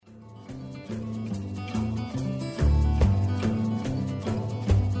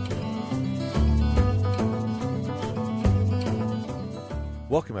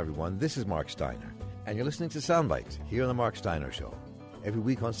Welcome, everyone. This is Marc Steiner, and you're listening to Soundbites here on The Marc Steiner Show. Every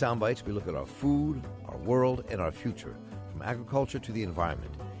week on Soundbites, we look at our food, our world, and our future, from agriculture to the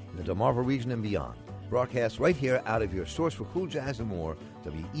environment, in the Delmarva region and beyond. Broadcast right here out of your source for cool jazz and more,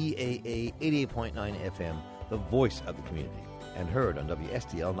 WEAA 88.9 FM, the voice of the community, and heard on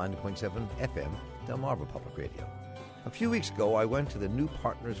WSTL 90.7 FM, Delmarva Public Radio. A few weeks ago, I went to the New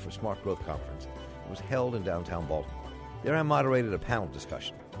Partners for Smart Growth Conference. It was held in downtown Baltimore. There I moderated a panel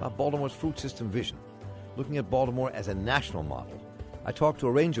discussion about Baltimore's food system vision, looking at Baltimore as a national model. I talked to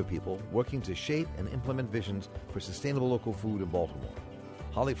a range of people working to shape and implement visions for sustainable local food in Baltimore.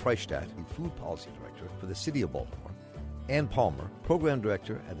 Holly Freistadt, the Food Policy Director for the City of Baltimore. Ann Palmer, Program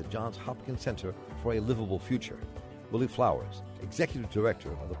Director at the Johns Hopkins Center for a Livable Future. Willie Flowers, Executive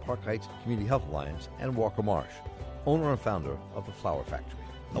Director of the Park Heights Community Health Alliance. And Walker Marsh, owner and founder of the Flower Factory.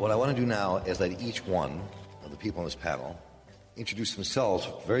 Now, what I want to do now is let each one of the people on this panel introduce themselves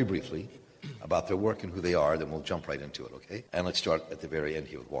very briefly about their work and who they are, then we'll jump right into it, okay? And let's start at the very end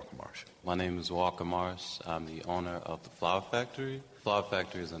here with Walker Marsh. My name is Walker Marsh. I'm the owner of the Flower Factory. Flower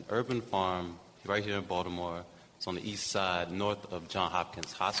Factory is an urban farm right here in Baltimore. It's on the east side, north of Johns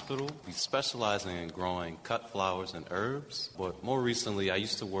Hopkins Hospital. We specialize in growing cut flowers and herbs. But more recently, I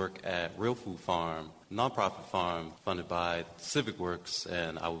used to work at Real Food Farm, nonprofit farm funded by Civic Works,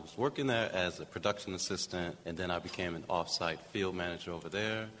 and I was working there as a production assistant, and then I became an off-site field manager over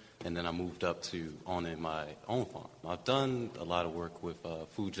there, and then I moved up to owning my own farm. I've done a lot of work with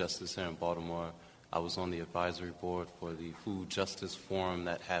food justice here in Baltimore. I was on the advisory board for the Food Justice Forum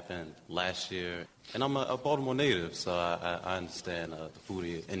that happened last year. And I'm a Baltimore native, so I understand the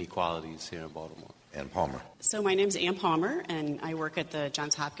food inequalities here in Baltimore. Ann Palmer. So my name's Ann Palmer, and I work at the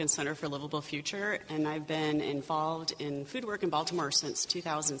Johns Hopkins Center for a Livable Future, and I've been involved in food work in Baltimore since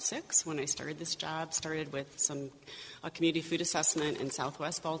 2006 when I started this job. Started with some community food assessment in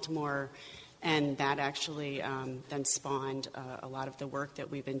Southwest Baltimore, and that actually then spawned a lot of the work that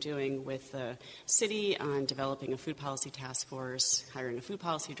we've been doing with the city on developing a food policy task force, hiring a food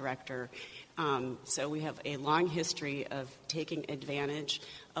policy director. So we have a long history of taking advantage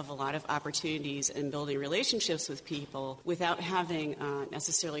of a lot of opportunities and building relationships with people without having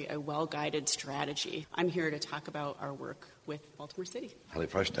necessarily a well-guided strategy. I'm here to talk about our work with Baltimore City. Holly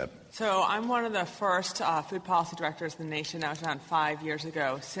Freistadt. So I'm one of the first food policy directors in the nation. That was around 5 years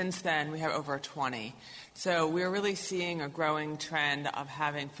ago. Since then, we have over 20. So we're really seeing a growing trend of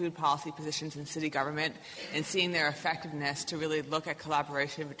having food policy positions in city government and seeing their effectiveness to really look at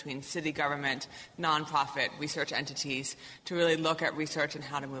collaboration between city government, nonprofit, research entities, to really look at research and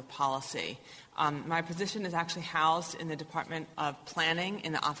how to move policy. My position is actually housed in the Department of Planning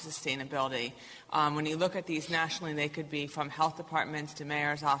in the Office of Sustainability. When you look at these nationally, they could be from health departments to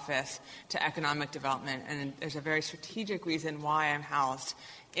mayor's office to economic development, and there's a very strategic reason why I'm housed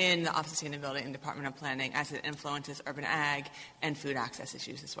in the Office of Sustainability and Department of Planning, as it influences urban ag and food access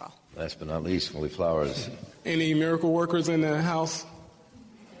issues as well. Last but not least, Willie Flowers. Any miracle workers in the house?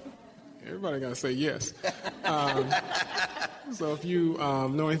 Everybody got to say yes. So if you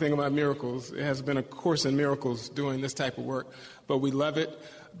know anything about miracles, it has been a course in miracles doing this type of work, but we love it.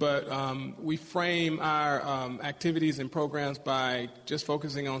 But we frame our activities and programs by just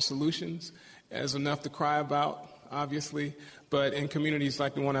focusing on solutions as enough to cry about, obviously. But in communities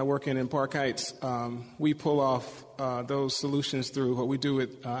like the one I work in Park Heights, we pull off those solutions through what we do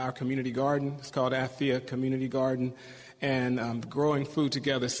with our community garden. It's called AFIA Community Garden. And Growing Food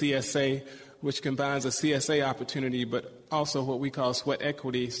Together, CSA, which combines a CSA opportunity, but also what we call sweat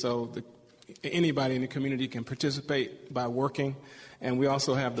equity, so anybody in the community can participate by working. And we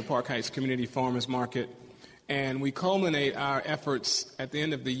also have the Park Heights Community Farmers Market. And we culminate our efforts at the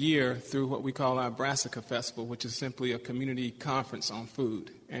end of the year through what we call our Brassica Festival, which is simply a community conference on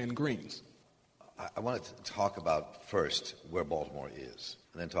food and greens. I wanted to talk about first where Baltimore is,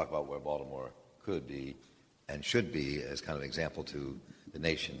 and then talk about where Baltimore could be and should be as kind of an example to the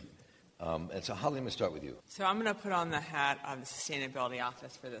nation. And so, Holly, let me start with you. So I'm going to put on the hat of the Sustainability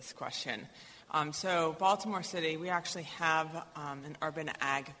Office for this question. So Baltimore City, we actually have an urban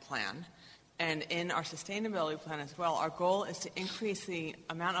ag plan. And in our sustainability plan as well, our goal is to increase the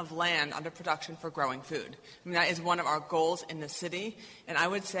amount of land under production for growing food. I mean, that is one of our goals in the city. And I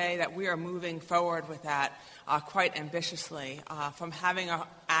would say that we are moving forward with that quite ambitiously, from having an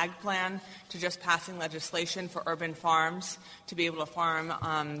ag plan to just passing legislation for urban farms to be able to farm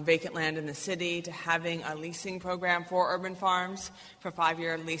vacant land in the city, to having a leasing program for urban farms for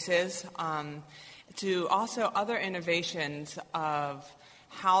 5-year leases, to also other innovations of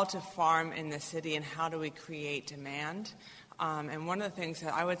how to farm in the city and how do we create demand. And one of the things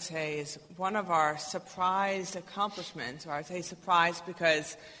that I would say is one of our surprised accomplishments, or I would say surprised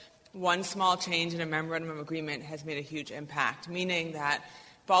because one small change in a memorandum of agreement has made a huge impact, meaning that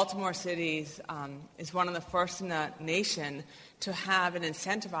Baltimore City is one of the first in the nation to have an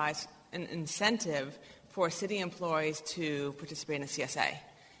incentive for city employees to participate in a CSA,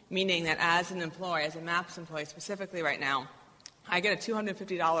 meaning that as an employee, as a MAPS employee specifically right now, I get a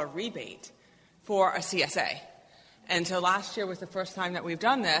 $250 rebate for a CSA. And so last year was the first time that we've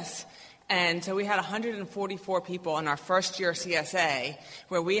done this. And so we had 144 people in our first year CSA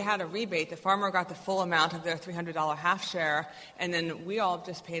where we had a rebate. The farmer got the full amount of their $300 half share, and then we all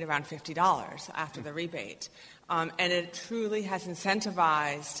just paid around $50 after the rebate. And it truly has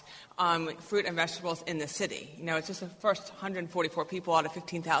incentivized fruit and vegetables in the city. You know, it's just the first 144 people out of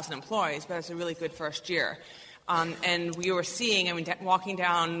 15,000 employees, but it's a really good first year. And we were seeing, walking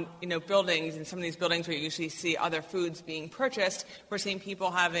down, buildings, and some of these buildings where you usually see other foods being purchased, we're seeing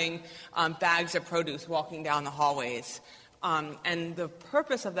people having bags of produce walking down the hallways. And the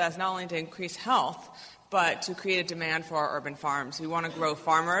purpose of that is not only to increase health, but to create a demand for our urban farms. We want to grow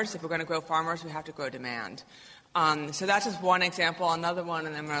farmers. If we're going to grow farmers, we have to grow demand. So that's just one example. Another one,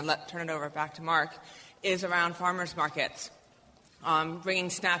 and then I'm going to turn it over back to Marc, is around farmers markets.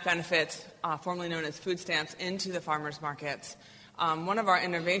 Bringing SNAP benefits, formerly known as food stamps, into the farmers markets. One of our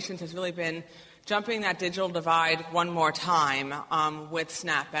innovations has really been jumping that digital divide one more time with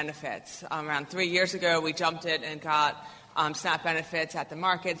SNAP benefits. Around 3 years ago, we jumped it and got SNAP benefits at the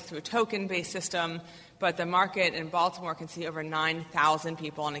markets through a token-based system, but the market in Baltimore can see over 9,000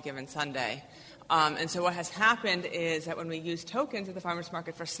 people on a given Sunday. And so what has happened is that when we use tokens at the farmers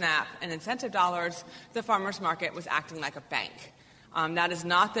market for SNAP and incentive dollars, the farmers market was acting like a bank. That is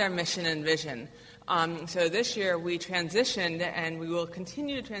not their mission and vision. So this year we transitioned, and we will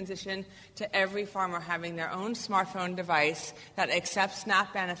continue to transition to every farmer having their own smartphone device that accepts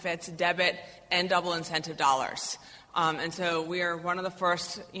SNAP benefits, debit, and double incentive dollars. And so we are one of the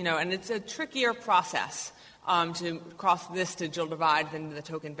first, and it's a trickier process to cross this digital divide than the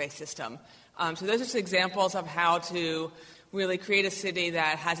token-based system. So those are just examples of how to really create a city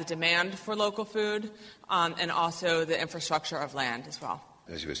that has a demand for local food, and also the infrastructure of land as well.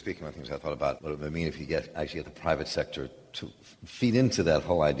 As you were speaking about things, I thought about what it would mean if you get the private sector to feed into that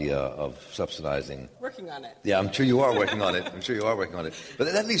whole idea of subsidizing. Working on it. Yeah, I'm sure you are working on it.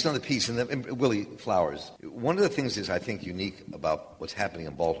 But that leaves another piece, and Willie Flowers. One of the things is, I think, unique about what's happening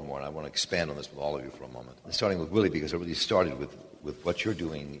in Baltimore, and I want to expand on this with all of you for a moment, starting with Willie, because it really started with what you're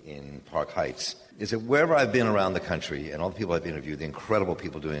doing in Park Heights, is that wherever I've been around the country, and all the people I've interviewed, the incredible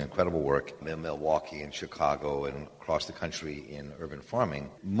people doing incredible work in Milwaukee and Chicago and across the country in urban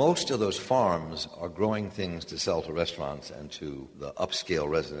farming, most of those farms are growing things to sell to restaurants and to the upscale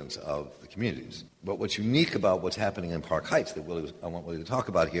residents of the communities. But what's unique about what's happening in Park Heights that I want Willie to talk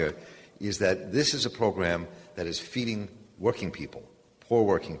about here is that this is a program that is feeding working people, poor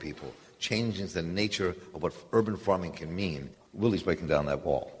working people, changing the nature of what urban farming can mean. Willie's breaking down that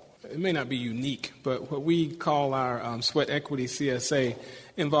wall. It may not be unique, but what we call our Sweat Equity CSA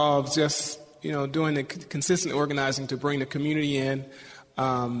involves just, doing the consistent organizing to bring the community in.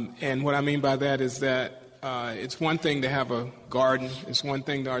 And what I mean by that is that it's one thing to have a garden. It's one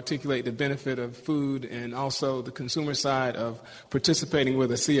thing to articulate the benefit of food and also the consumer side of participating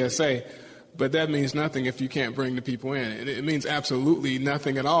with a CSA. But that means nothing if you can't bring the people in. It means absolutely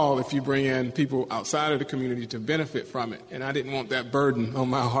nothing at all if you bring in people outside of the community to benefit from it. And I didn't want that burden on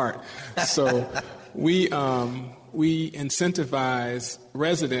my heart. So we incentivize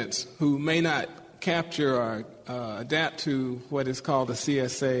residents who may not capture or adapt to what is called a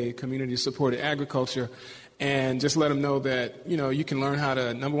CSA, community-supported agriculture, and just let them know that, you can learn how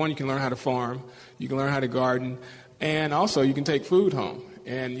to, number one, you can learn how to farm, you can learn how to garden, and also you can take food home.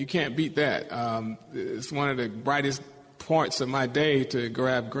 And you can't beat that. It's one of the brightest parts of my day to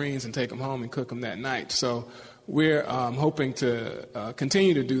grab greens and take them home and cook them that night. So we're hoping to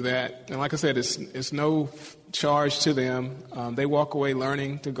continue to do that. And like I said, it's no charge to them. They walk away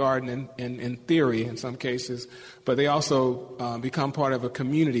learning to garden in theory in some cases, but they also become part of a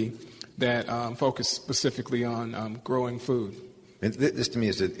community that focus specifically on growing food. And this to me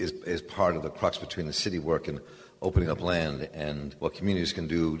is part of the crux between the city work and opening up land and what communities can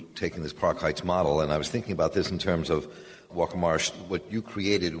do taking this Park Heights model. And I was thinking about this in terms of Walker Marsh, what you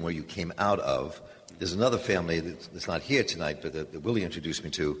created and where you came out of. There's another family that's not here tonight, but that Willie introduced me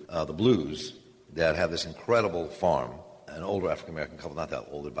to, the Blues, that have this incredible farm, an older African-American couple, not that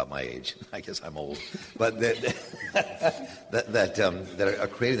old, about my age. I guess I'm old. But that are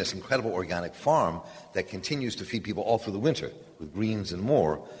creating this incredible organic farm that continues to feed people all through the winter with greens and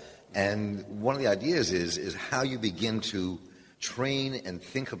more. And one of the ideas is how you begin to train and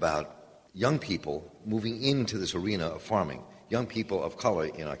think about young people moving into this arena of farming, young people of color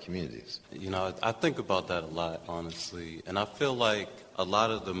in our communities? I think about that a lot, honestly. And I feel like a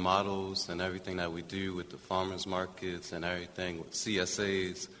lot of the models and everything that we do with the farmers markets and everything with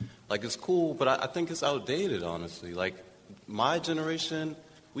CSAs, like, it's cool, but I think it's outdated, honestly. Like, my generation,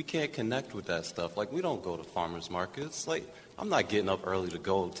 we can't connect with that stuff. Like, we don't go to farmers markets. Like, I'm not getting up early to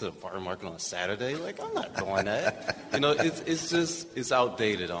go to the farmer market on a Saturday. Like, I'm not doing that. It's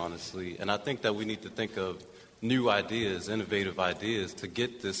outdated, honestly. And I think that we need to think of new ideas, innovative ideas to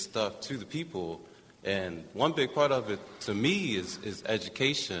get this stuff to the people. And one big part of it, to me, is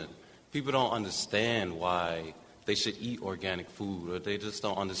education. People don't understand why they should eat organic food, or they just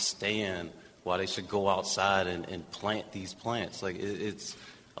don't understand why they should go outside and plant these plants. Like, it's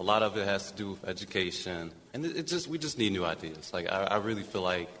a lot of it has to do with education, and we just need new ideas. Like, I really feel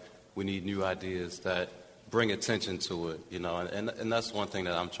like we need new ideas that bring attention to it, and that's one thing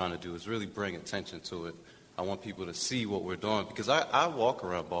that I'm trying to do, is really bring attention to it. I want people to see what we're doing, because I walk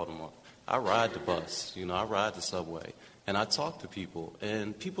around Baltimore. I ride the bus, I ride the subway, and I talk to people,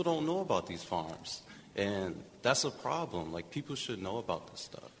 and people don't know about these farms, and that's a problem. Like, people should know about this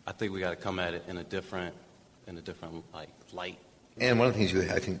stuff. I think we got to come at it in a different light. And one of the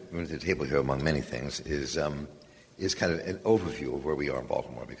things I think bring to the table here, among many things, is kind of an overview of where we are in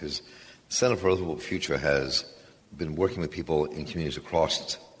Baltimore, because the Center for Livable Future has been working with people in communities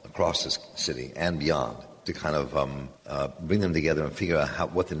across this city and beyond to kind of bring them together and figure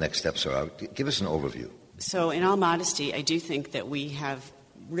out what the next steps are. Give us an overview. So, in all modesty, I do think that we have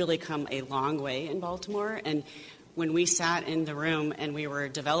really come a long way in Baltimore. And when we sat in the room and we were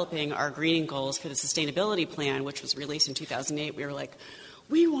developing our greening goals for the sustainability plan, which was released in 2008, we were like,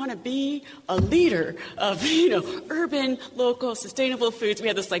 we want to be a leader of, urban, local, sustainable foods. We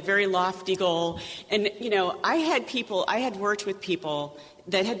had this very lofty goal. And, I had worked with people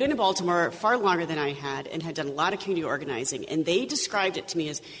that had been in Baltimore far longer than I had and had done a lot of community organizing. And they described it to me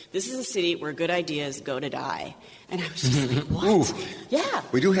as, this is a city where good ideas go to die. And I was just like, what? Ooh. Yeah.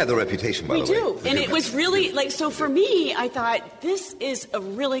 We do have the reputation, by the way. We do. And it was really, so for me, I thought, this is a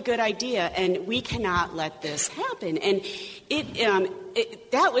really good idea, and we cannot let this happen. And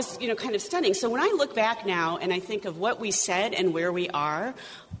that was, kind of stunning. So when I look back now and I think of what we said and where we are,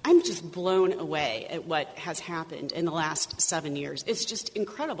 I'm just blown away at what has happened in the last 7 years. It's just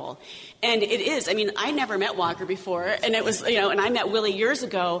incredible. And it is. I never met Walker before, and it was, and I met Willie years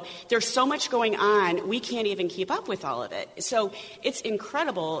ago. There's so much going on, we can't even keep up with all of it. So it's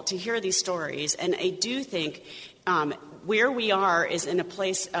incredible to hear these stories, and I do think where we are is in a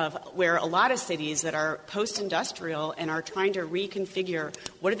place of where a lot of cities that are post-industrial and are trying to reconfigure,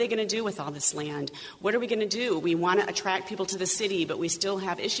 what are they going to do with all this land? What are we going to do? We want to attract people to the city, but we still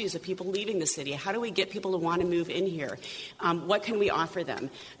have issues of people leaving the city. How do we get people to want to move in here? What can we offer them?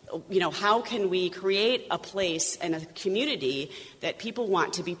 How can we create a place and a community that people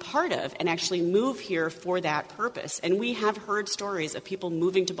want to be part of and actually move here for that purpose? And we have heard stories of people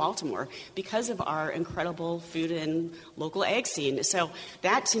moving to Baltimore because of our incredible food and local ag scene. So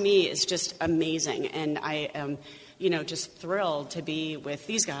that, to me, is just amazing. And I am, just thrilled to be with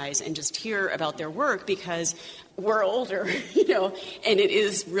these guys and just hear about their work, because we're older, and it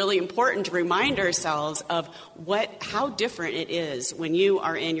is really important to remind ourselves of how different it is when you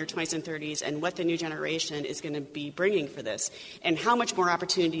are in your 20s and 30s, and what the new generation is going to be bringing for this, and how much more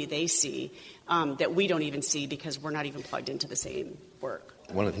opportunity they see that we don't even see, because we're not even plugged into the same work.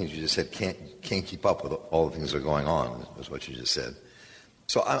 One of the things you just said, can't keep up with all the things that are going on, is what you just said.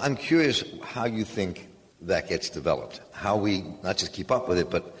 So I'm curious how you think that gets developed, how we not just keep up with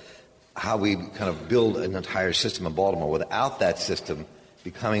it, but how we kind of build an entire system in Baltimore without that system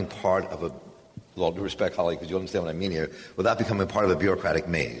becoming part of with all due respect, Holly, because you understand what I mean here, without becoming part of a bureaucratic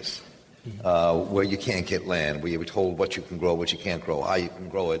maze, where you can't get land, where you're told what you can grow, what you can't grow, how you can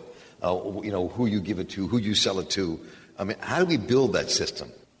grow it, who you give it to, who you sell it to. How do we build that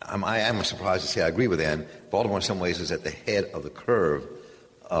system? I am surprised to say I agree with Ann. Baltimore in some ways is at the head of the curve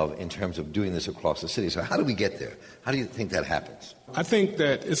in terms of doing this across the city. So how do we get there? How do you think that happens? I think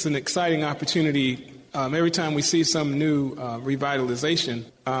that it's an exciting opportunity. Every time we see some new revitalization,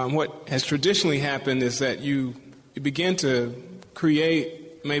 what has traditionally happened is that you begin to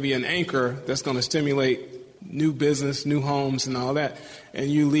create maybe an anchor that's going to stimulate new business, new homes, and all that, and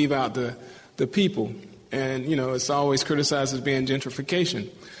you leave out the people. And, it's always criticized as being gentrification.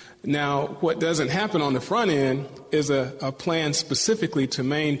 Now, what doesn't happen on the front end is a plan specifically to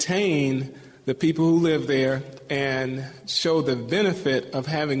maintain the people who live there and show the benefit of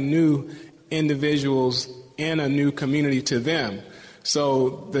having new individuals in a new community to them.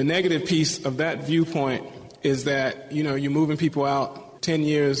 So the negative piece of that viewpoint is that, you're moving people out 10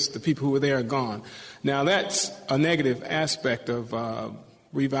 years, the people who were there are gone. Now, that's a negative aspect of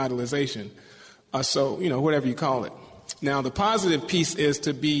revitalization. So, whatever you call it. Now, the positive piece is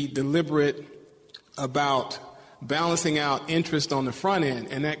to be deliberate about balancing out interest on the front end,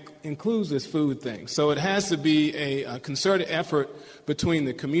 and that includes this food thing. So it has to be a concerted effort between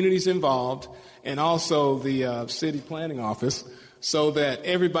the communities involved and also the city planning office so that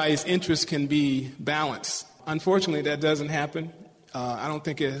everybody's interest can be balanced. Unfortunately, that doesn't happen. I don't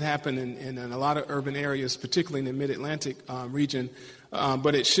think it has happened in a lot of urban areas, particularly in the Mid-Atlantic region,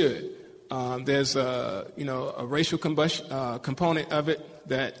 but it should. There's a racial component of it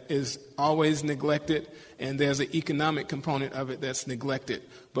that is always neglected, and there's an economic component of it that's neglected.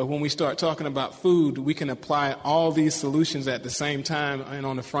 But when we start talking about food, we can apply all these solutions at the same time and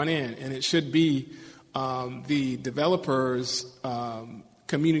on the front end, and it should be the developers'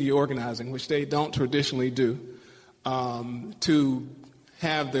 community organizing, which they don't traditionally do, to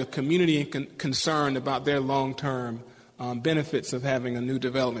have the community concerned about their long-term benefits of having a new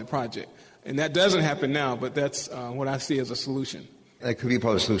development project. And that doesn't happen now, but that's what I see as a solution. That could be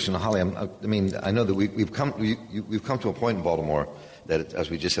part of the solution. Holly, I know that we've come to a point in Baltimore that,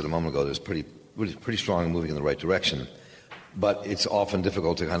 as we just said a moment ago, that's pretty strong and moving in the right direction. But it's often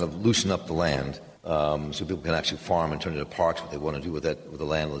difficult to kind of loosen up the land so people can actually farm and turn it into parks, what they want to do with the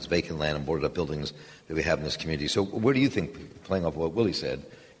land, those vacant land and boarded up buildings that we have in this community. So where do you think, playing off what Willie said,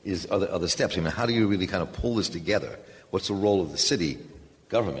 are the steps? How do you really kind of pull this together? What's the role of the city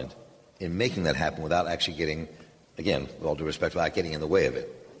government in making that happen without actually getting, again, with all due respect, without getting in the way of it?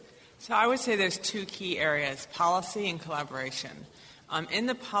 So I would say there's two key areas, policy and collaboration. In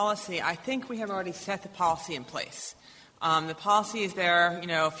the policy, I think we have already set the policy in place. The policy is there.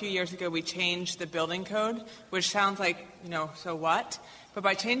 A few years ago we changed the building code, which sounds like, so what? But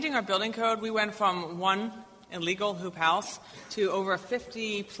by changing our building code, we went from one illegal hoop house to over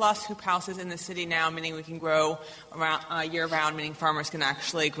 50-plus hoop houses in the city now, meaning we can grow around, year-round, meaning farmers can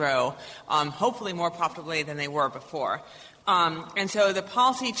actually grow, hopefully more profitably than they were before. And so the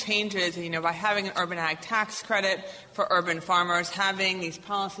policy changes, by having an urban ag tax credit for urban farmers, having these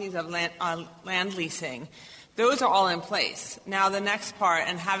policies of land leasing. Those are all in place. Now the next part,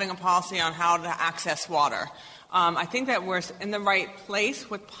 and having a policy on how to access water. I think that we're in the right place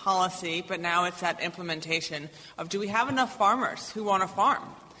with policy, but now it's that implementation of, do we have enough farmers who want to farm?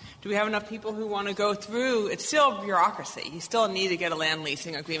 Do we have enough people who want to go through? It's still bureaucracy. You still need to get a land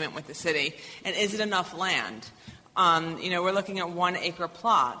leasing agreement with the city. And is it enough land? We're looking at 1 acre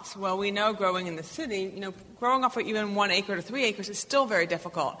plots. Well, we know growing in the city, growing off of even 1 acre to 3 acres is still very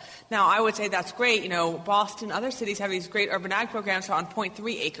difficult. Now, I would say that's great. Boston, other cities have these great urban ag programs on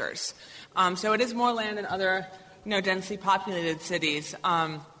 0.3 acres. So it is more land in other, densely populated cities.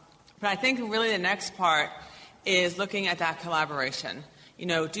 But I think really the next part is looking at that collaboration.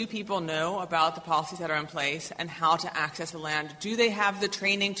 Do people know about the policies that are in place and how to access the land? Do they have the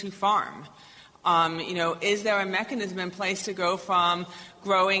training to farm? Is there a mechanism in place to go from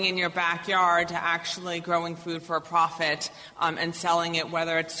growing in your backyard to actually growing food for a profit and selling it,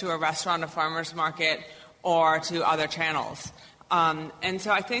 whether it's to a restaurant, a farmer's market, or to other channels? And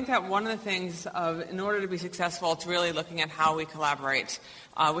so I think that one of the things in order to be successful, it's really looking at how we collaborate.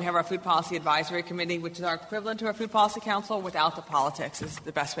 We have our Food Policy Advisory Committee, which is our equivalent to our Food Policy Council without the politics, is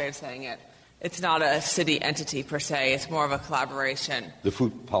the best way of saying it. It's not a city entity per se. It's more of a collaboration. The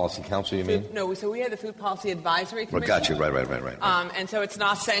Food Policy Council, you mean? No, so we have the Food Policy Advisory Committee. Got you. Right. And so it's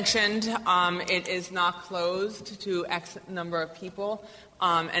not sanctioned. It is not closed to X number of people.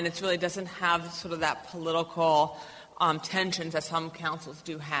 And it really doesn't have sort of that political tensions that some councils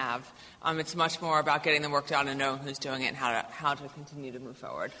do have. It's much more about getting the work done and knowing who's doing it and how to continue to move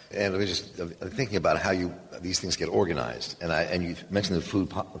forward. And I'm thinking about how these things get organized. And you mentioned the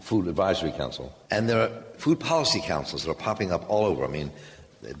Food Advisory Council. And there are food policy councils that are popping up all over.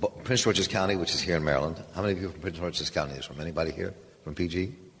 Prince George's County, which is here in Maryland. How many people from Prince George's County is from? Anybody here from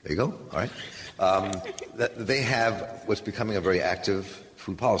PG? There you go. All right. They have what's becoming a very active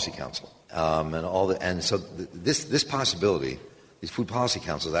food policy council. So this possibility, these food policy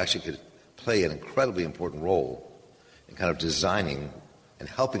councils actually could play an incredibly important role in kind of designing and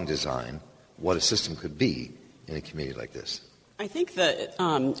helping design what a system could be in a community like this. I think that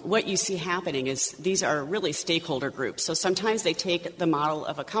what you see happening is these are really stakeholder groups. So sometimes they take the model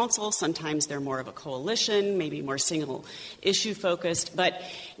of a council, sometimes they're more of a coalition, maybe more single issue focused. But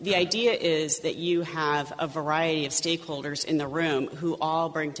the idea is that you have a variety of stakeholders in the room who all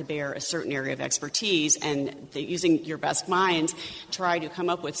bring to bear a certain area of expertise, and using your best minds, try to come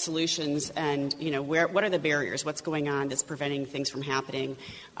up with solutions and, what are the barriers? What's going on that's preventing things from happening?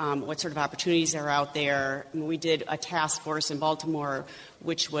 What sort of opportunities are out there? We did a task force in Baltimore,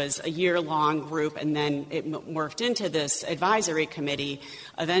 which was a year-long group, and then it morphed into this advisory committee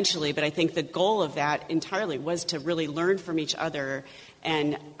eventually. But I think the goal of that entirely was to really learn from each other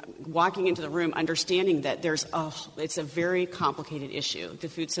and walking into the room, understanding that it's a very complicated issue. The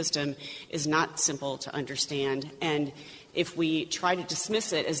food system is not simple to understand, and if we try to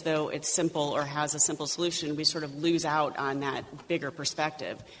dismiss it as though it's simple or has a simple solution, we sort of lose out on that bigger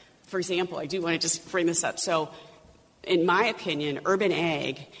perspective. For example, I do want to just frame this up. So, in my opinion, urban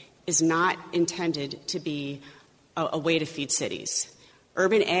ag is not intended to be a way to feed cities.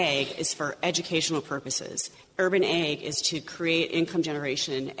 Urban ag is for educational purposes. Urban ag is to create income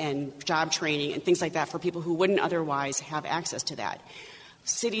generation and job training and things like that for people who wouldn't otherwise have access to that.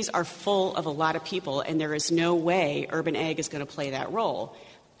 Cities are full of a lot of people, and there is no way urban ag is going to play that role.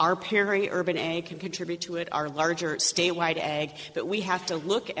 Our peri-urban ag can contribute to it, our larger statewide ag, but we have to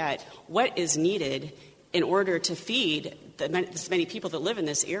look at what is needed in order to feed this many people that live in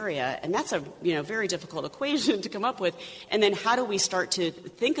this area, and that's a very difficult equation to come up with. And then how do we start to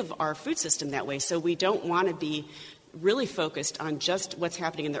think of our food system that way? So we don't want to be really focused on just what's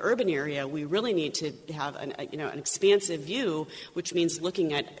happening in the urban area. We really need to have an expansive view, which means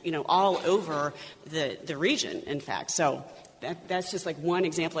looking at all over the region. In fact, so that's just like one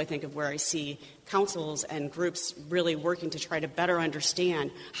example, I think, of where I see councils and groups really working to try to better understand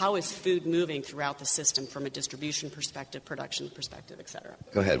how is food moving throughout the system from a distribution perspective, production perspective, et cetera.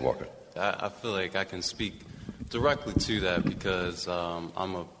 Go ahead, Walker. I feel like I can speak directly to that because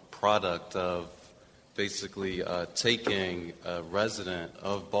I'm a product of basically taking a resident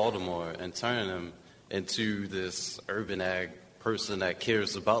of Baltimore and turning them into this urban ag person that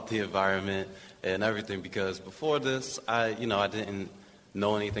cares about the environment and everything. Because before this, I didn't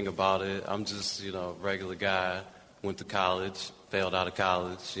know anything about it. I'm just, a regular guy, went to college, failed out of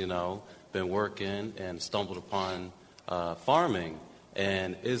college, been working and stumbled upon farming.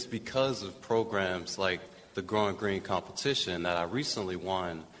 And it's because of programs like the Growing Green competition that I recently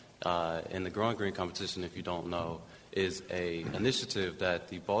won. And the Growing Green competition, if you don't know, is a initiative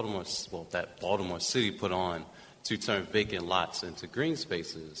that Baltimore City put on to turn vacant lots into green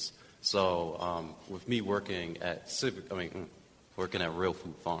spaces. So with me working at Real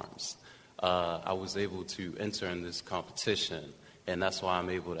Food Farms, I was able to enter in this competition, and that's why I'm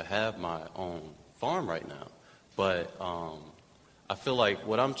able to have my own farm right now. But I feel like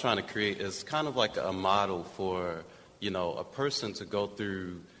what I'm trying to create is kind of like a model for, a person to go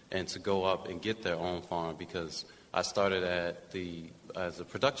through and to go up and get their own farm, because I started as a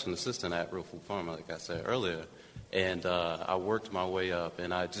production assistant at Real Food Farm, like I said earlier, and I worked my way up,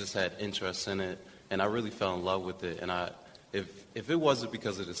 and I just had interest in it, and I really fell in love with it. And if it wasn't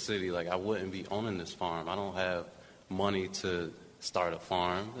because of the city, I wouldn't be owning this farm. I don't have money to start a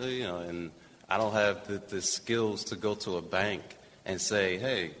farm, and I don't have the skills to go to a bank and say,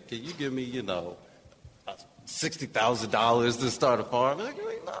 hey, can you give me, $60,000 to start a farm? No,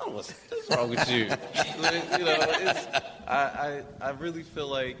 what's wrong with you? I really feel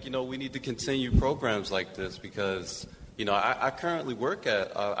like, we need to continue programs like this because, I currently work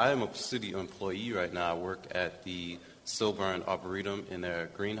I am a city employee right now. I work at the Silburn Arboretum in their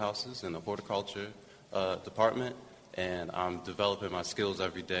greenhouses in the horticulture department, and I'm developing my skills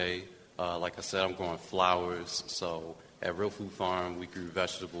every day. Like I said, I'm growing flowers, so at Real Food Farm, we grew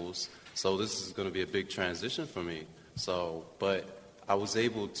vegetables. So this is going to be a big transition for me. But I was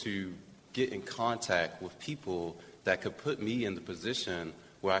able to get in contact with people that could put me in the position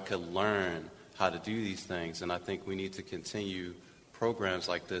where I could learn how to do these things. And I think we need to continue programs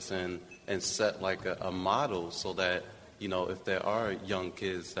like this and set a model so that, if there are young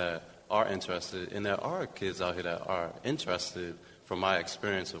kids that are interested, and there are kids out here that are interested, from my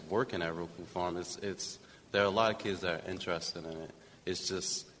experience of working at Real Food Farm, there are a lot of kids that are interested in it. It's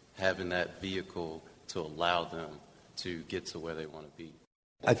just having that vehicle to allow them to get to where they want to be.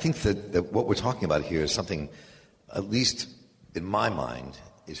 I think that what we're talking about here is something, at least in my mind,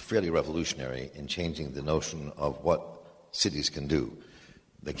 is fairly revolutionary in changing the notion of what cities can do.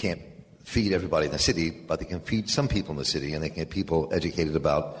 They can't feed everybody in the city, but they can feed some people in the city, and they can get people educated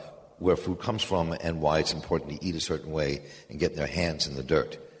about where food comes from and why it's important to eat a certain way and get their hands in the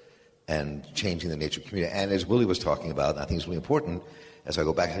dirt. and changing the nature of community. And as Willie was talking about, and I think it's really important, as I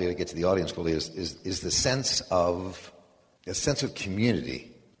go back here to get to the audience, Willie, is the sense of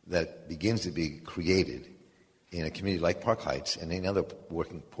community that begins to be created in a community like Park Heights and any other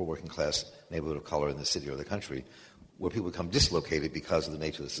poor working class neighborhood of color in the city or the country, where people become dislocated because of the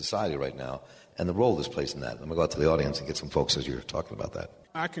nature of the society right now and the role this plays in that. I'm going to go out to the audience and get some folks as you're talking about that.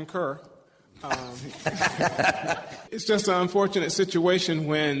 I concur. It's just an unfortunate situation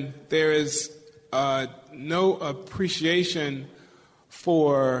when there is no appreciation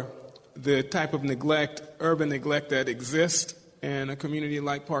for the type of neglect, urban neglect that exists in a community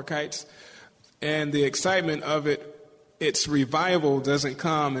like Park Heights. And the excitement of its revival doesn't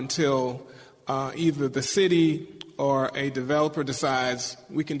come until either the city or a developer decides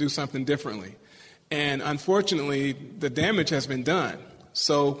we can do something differently. And unfortunately, the damage has been done.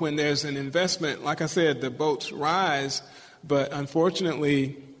 So when there's an investment, like I said, the boats rise, but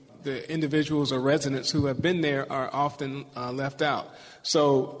unfortunately, the individuals or residents who have been there are often left out.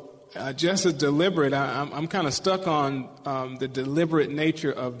 So just as deliberate, I'm kind of stuck on the deliberate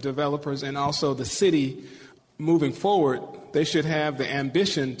nature of developers and also the city moving forward. They should have the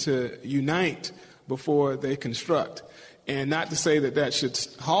ambition to unite before they construct. And not to say that should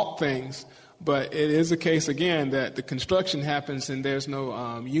halt things, but it is a case, again, that the construction happens and there's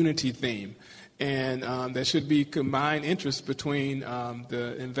no unity theme. And there should be combined interest between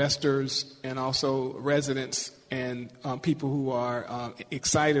the investors and also residents and people who are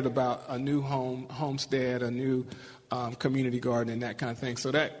excited about a new homestead, a new community garden, and that kind of thing.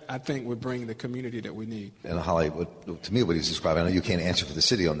 So that, I think, would bring the community that we need. And Holly, to me, what he's describing, I know you can't answer for the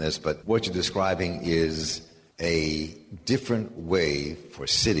city on this, but what you're describing is a different way for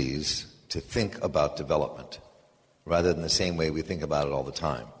cities to think about development rather than the same way we think about it all the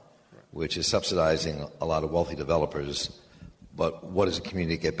time, which is subsidizing a lot of wealthy developers, but what does the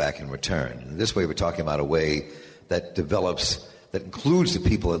community get back in return? And this way we're talking about a way that develops, that includes the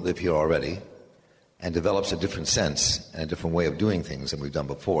people that live here already and develops a different sense and a different way of doing things than we've done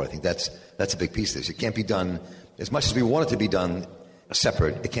before. I think that's a big piece of this. It can't be done, as much as we want it to be done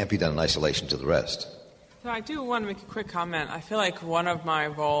separate, it can't be done in isolation to the rest. So I do want to make a quick comment. I feel like one of my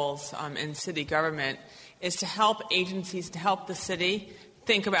roles in city government is to help agencies, to help the city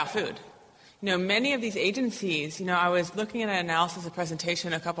think about food. You know, many of these agencies, I was looking at an analysis, a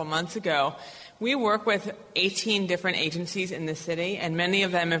presentation a couple months ago. We work with 18 different agencies in the city, and many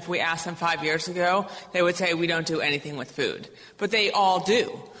of them, if we asked them 5 years ago, they would say we don't do anything with food. But they all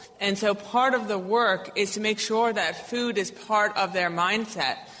do. And so part of the work is to make sure that food is part of their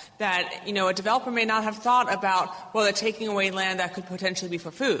mindset. That, a developer may not have thought about, well, they're taking away land that could potentially be for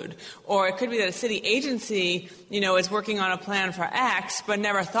food. Or it could be that a city agency, is working on a plan for X, but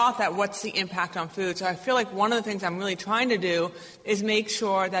never thought that what's the impact on food. So I feel like one of the things I'm really trying to do is make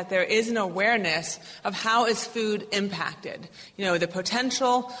sure that there is an awareness of how is food impacted. The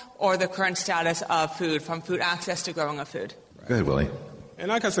potential or the current status of food, from food access to growing of food. Go ahead, Willie. And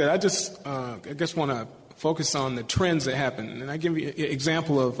like I said, I just want to focus on the trends that happen. And I give you an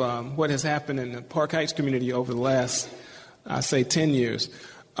example of what has happened in the Park Heights community over the last, I say, 10 years.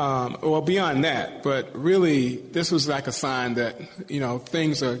 Well, beyond that, but really this was like a sign that,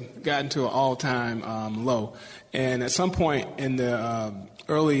 things are gotten to an all-time low. And at some point in the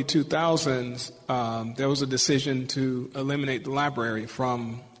early 2000s, there was a decision to eliminate the library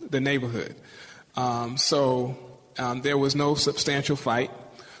from the neighborhood. So there was no substantial fight.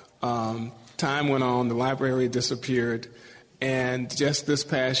 Time went on, the library disappeared, and just this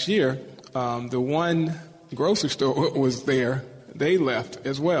past year, the one grocery store was there, they left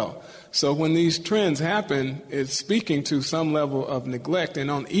as well. So when these trends happen, it's speaking to some level of neglect, and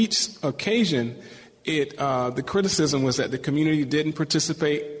on each occasion, the criticism was that the community didn't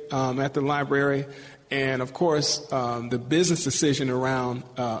participate at the library, and of course, the business decision around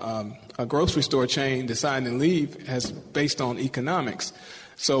a grocery store chain deciding to leave has based on economics.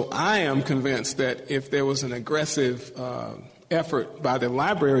 So I am convinced that if there was an aggressive effort by the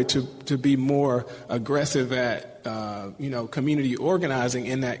library to be more aggressive at community organizing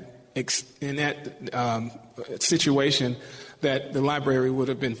in that situation, that the library would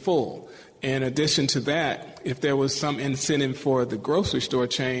have been full. In addition to that, if there was some incentive for the grocery store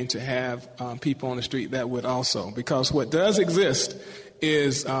chain to have people on the street, that would also. Because what does exist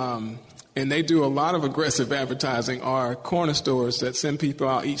is, and they do a lot of aggressive advertising, are corner stores that send people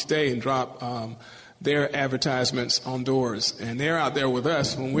out each day and drop their advertisements on doors, and they're out there with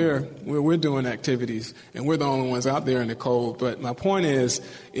us when we're doing activities, and we're the only ones out there in the cold. But my point is,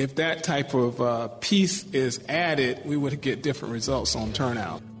 if that type of piece is added, we would get different results on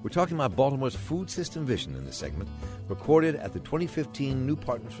turnout. We're talking about Baltimore's food system vision in this segment, recorded at the 2015 New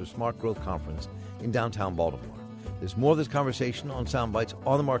Partners for Smart Growth Conference in downtown Baltimore. There's more of this conversation on Soundbites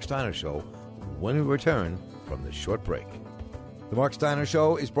on The Marc Steiner Show when we return from this short break. The Marc Steiner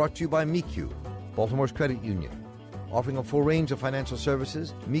Show is brought to you by MECU, Baltimore's credit union. Offering a full range of financial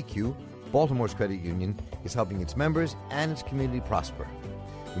services, MECU, Baltimore's credit union, is helping its members and its community prosper.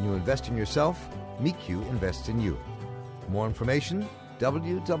 When you invest in yourself, MECU invests in you. For more information,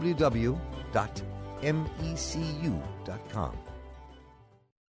 www.mecu.com.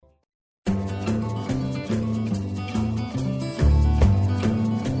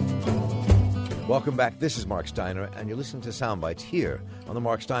 Welcome back. This is Marc Steiner, and you're listening to Soundbites here on The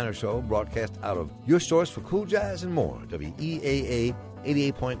Marc Steiner Show, broadcast out of your source for cool jazz and more, WEAA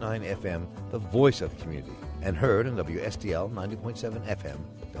 88.9 FM, the voice of the community, and heard on WSDL 90.7 FM,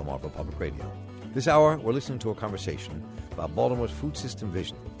 Delmarva Public Radio. This hour, we're listening to a conversation about Baltimore's food system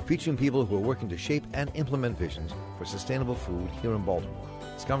vision, featuring people who are working to shape and implement visions for sustainable food here in Baltimore.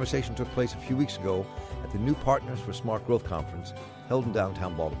 This conversation took place a few weeks ago at the New Partners for Smart Growth Conference held in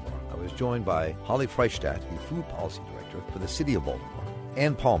downtown Baltimore. I was joined by Holly Freistadt, the Food Policy Director for the City of Baltimore,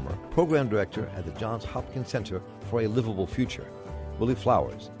 Ann Palmer, Program Director at the Johns Hopkins Center for a Livable Future, Willie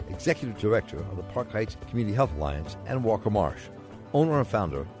Flowers, Executive Director of the Park Heights Community Health Alliance, and Walker Marsh, owner and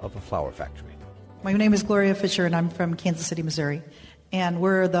founder of the Flour Factory. My name is Gloria Fisher, and I'm from Kansas City, Missouri. And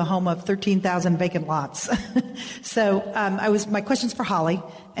we're the home of 13,000 vacant lots. So my question's for Holly,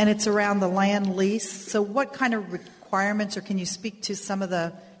 and it's around the land lease. So what kind of requirements, or can you speak to some of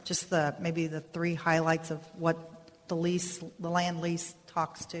maybe the three highlights of what the land lease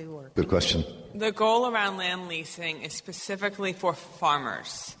talks to? Or Good question. The goal around land leasing is specifically for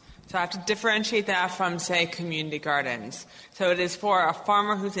farmers. So I have to differentiate that from, say, community gardens. So it is for a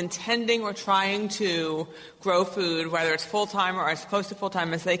farmer who's intending or trying to grow food, whether it's full-time or as close to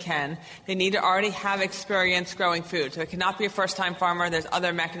full-time as they can. They need to already have experience growing food. So it cannot be a first-time farmer. There's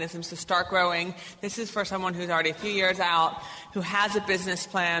other mechanisms to start growing. This is for someone who's already a few years out, who has a business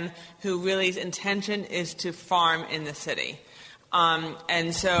plan, who really's intention is to farm in the city.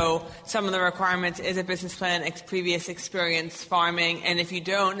 And so some of the requirements is a business plan, previous experience farming, and if you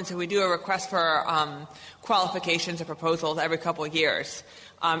don't, and so we do a request for qualifications or proposals every couple of years.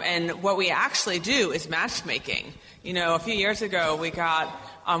 And what we actually do is matchmaking. You know, a few years ago we got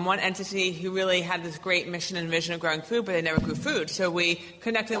one entity who really had this great mission and vision of growing food, but they never grew food. So we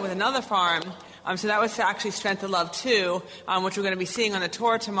connected with another farm. So that was actually Strength of Love 2, which we're going to be seeing on the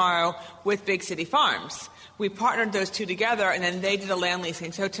tour tomorrow with Big City Farms. We partnered those two together, and then they did a land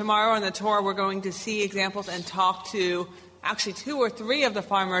leasing. So tomorrow on the tour, we're going to see examples and talk to actually 2 or 3 of the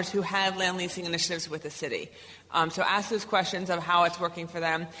farmers who have land leasing initiatives with the city. So ask those questions of how it's working for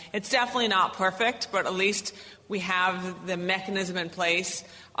them. It's definitely not perfect, but at least we have the mechanism in place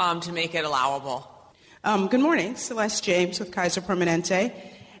to make it allowable. Good morning. Celeste James with Kaiser Permanente.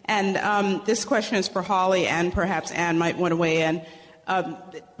 And this question is for Holly, and perhaps Ann might want to weigh in.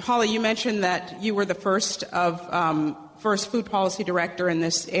 Holly, you mentioned that you were the first food policy director in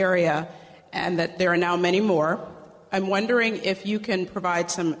this area, and that there are now many more. I'm wondering if you can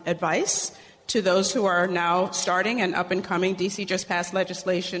provide some advice to those who are now starting and up and coming. D.C. just passed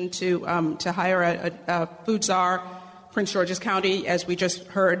legislation to hire a food czar. Prince George's County, as we just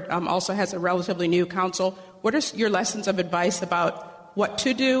heard, also has a relatively new council. What are your lessons of advice about what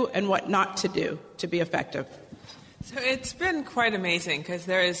to do and what not to do to be effective? So it's been quite amazing because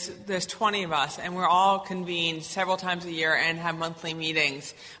there's 20 of us, and we're all convened several times a year and have monthly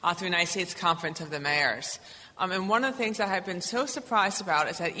meetings through the United States Conference of the Mayors. And one of the things that I've been so surprised about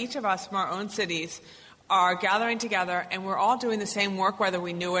is that each of us from our own cities are gathering together, and we're all doing the same work whether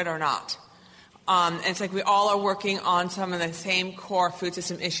we knew it or not. And it's like we all are working on some of the same core food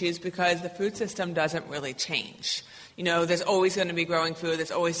system issues because the food system doesn't really change. You know, there's always going to be growing food, there's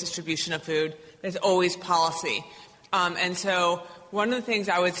always distribution of food, there's always policy. And so one of the things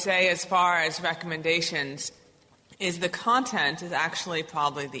I would say as far as recommendations is the content is actually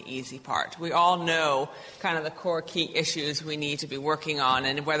probably the easy part. We all know kind of the core key issues we need to be working on,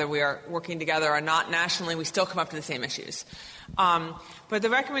 and whether we are working together or not nationally, we still come up to the same issues. But the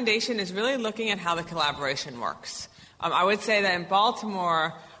recommendation is really looking at how the collaboration works. I would say that in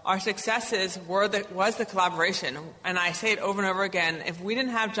Baltimore, our successes was the collaboration. And I say it over and over again, if we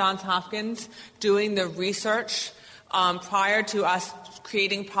didn't have Johns Hopkins doing the research prior to us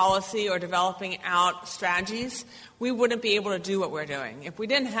creating policy or developing out strategies, we wouldn't be able to do what we're doing. If we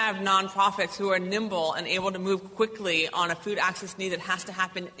didn't have nonprofits who are nimble and able to move quickly on a food access need that has to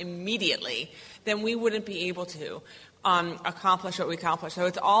happen immediately, then we wouldn't be able to accomplish what we accomplish. So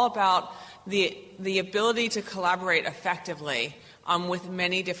it's all about the ability to collaborate effectively with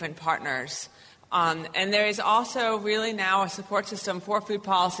many different partners. And there is also really now a support system for food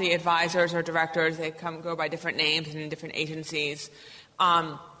policy advisors or directors. They go by different names and in different agencies.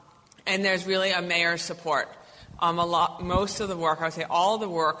 And there's really a mayor's support. Most of the work, I would say all of the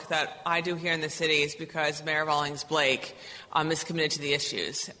work that I do here in the city is because Mayor Rawlings Blake is committed to the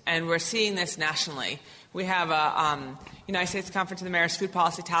issues. And we're seeing this nationally. We have a United States Conference of the Mayors Food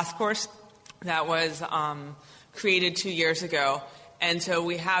Policy Task Force that was created 2 years ago. And so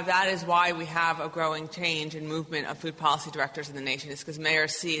that is why we have a growing change and movement of food policy directors in the nation, is because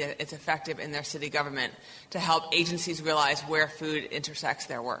mayors see that it's effective in their city government to help agencies realize where food intersects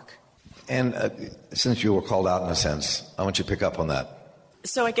their work. And since you were called out in a sense, I want you to pick up on that.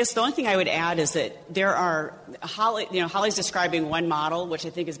 So I guess the only thing I would add is that there are, Holly's describing one model, which I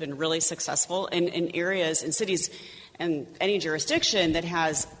think has been really successful in areas, in cities, and any jurisdiction that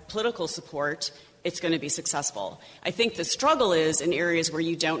has political support. It's going to be successful. I think the struggle is in areas where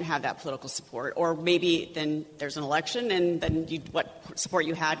you don't have that political support, or maybe then there's an election and then what support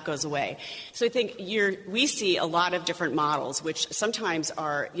you had goes away. So I think we see a lot of different models, which sometimes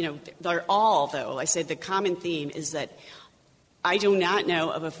are, they're all, though, I say the common theme is that I do not know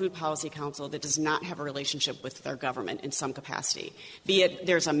of a food policy council that does not have a relationship with their government in some capacity. Be it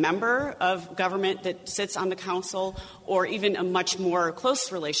there's a member of government that sits on the council, or even a much more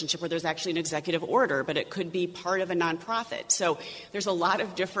close relationship where there's actually an executive order, but it could be part of a nonprofit. So there's a lot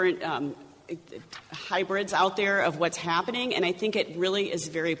of different hybrids out there of what's happening, and I think it really is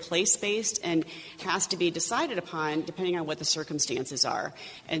very place-based and has to be decided upon depending on what the circumstances are.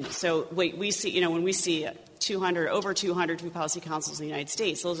 And so we see, when we see over 200 food policy councils in the United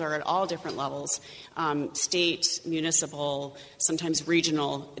States. Those are at all different levels, state, municipal, sometimes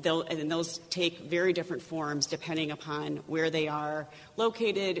regional. And those take very different forms depending upon where they are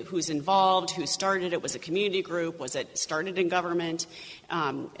located, who's involved, who started it. Was it a community group? Was it started in government?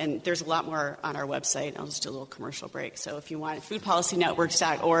 And there's a lot more on our website. I'll just do a little commercial break. So if you want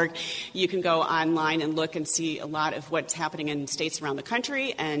foodpolicynetworks.org, you can go online and look and see a lot of what's happening in states around the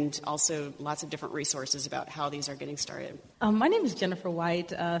country, and also lots of different resources about how these are getting started. My name is Jennifer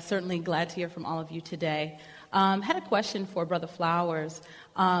White. Certainly glad to hear from all of you today. Had a question for Brother Flowers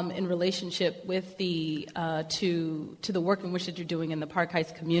in relationship with the to the work in which that you're doing in the Park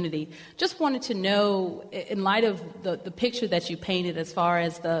Heights community. Just wanted to know, in light of the picture that you painted as far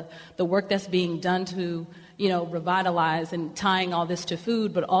as the work that's being done to revitalize and tying all this to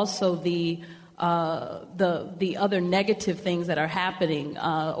food, but also the other negative things that are happening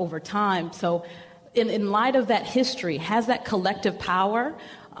over time. So in light of that history, has that collective power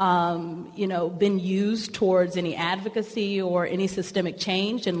been used towards any advocacy or any systemic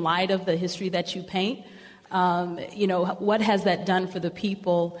change in light of the history that you paint? What has that done for the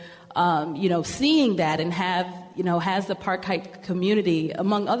people, seeing that, and has the Park Heights community,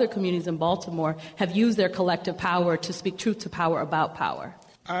 among other communities in Baltimore, have used their collective power to speak truth to power about power?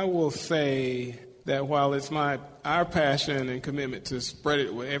 I will say that while it's our passion and commitment to spread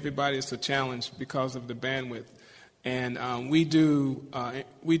it with everybody, it's a challenge because of the bandwidth. And we do a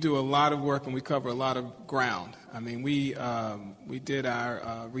lot of work, and we cover a lot of ground. I mean, we did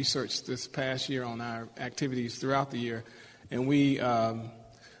our research this past year on our activities throughout the year, and we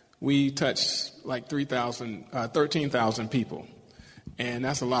touched like 13,000 people, and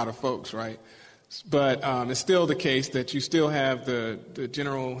that's a lot of folks, right? But it's still the case that you still have the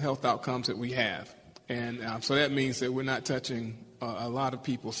general health outcomes that we have, and so that means that we're not touching a lot of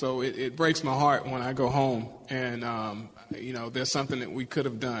people. So it breaks my heart when I go home and, there's something that we could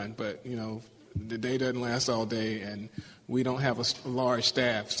have done, but, the day doesn't last all day and we don't have a large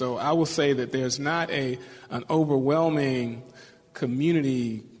staff. So I will say that there's not an overwhelming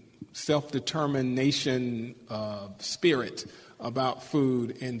community self-determination spirit about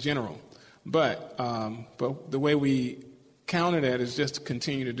food in general. But the way we counter that is just to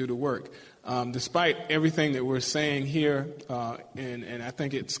continue to do the work. Despite everything that we're saying here, and I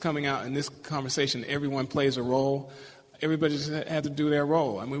think it's coming out in this conversation, everyone plays a role. Everybody just has to do their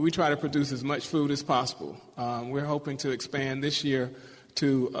role. I mean, we try to produce as much food as possible. We're hoping to expand this year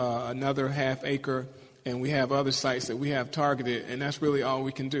to another half acre, and we have other sites that we have targeted, and that's really all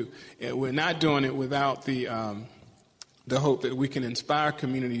we can do. We're not doing it without the hope that we can inspire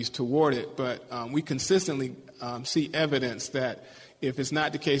communities toward it, but we consistently see evidence that if it's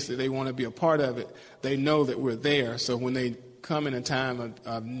not the case that they want to be a part of it, they know that we're there. So when they come in a time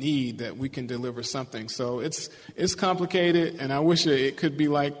of need, that we can deliver something. So it's complicated, and I wish it could be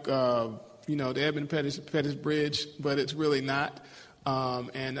like the Edmund Pettus Bridge, but it's really not.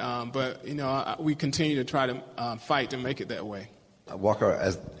 But we continue to try to fight to make it that way. Walker,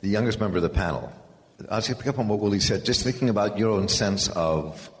 as the youngest member of the panel, I'll just pick up on what Willie said, just thinking about your own sense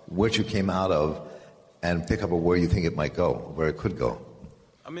of what you came out of and pick up on where you think it might go, where it could go.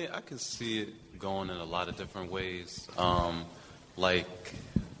 I mean, I can see it going in a lot of different ways. Like,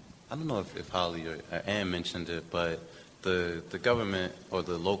 I don't know if Holly or Ann mentioned it, but the government or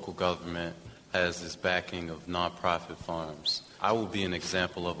the local government has this backing of nonprofit farms. I will be an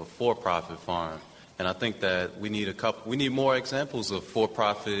example of a for-profit farm. And I think that we need more examples of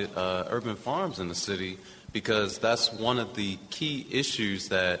for-profit urban farms in the city, because that's one of the key issues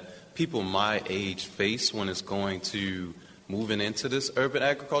that people my age face when it's going to moving into this urban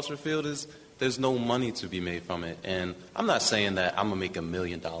agriculture field is there's no money to be made from it. And I'm not saying that I'm going to make $1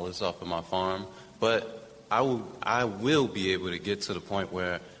 million off of my farm, but I will be able to get to the point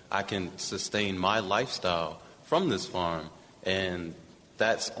where I can sustain my lifestyle from this farm. And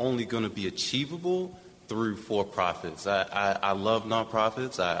that's only going to be achievable through for-profits. I love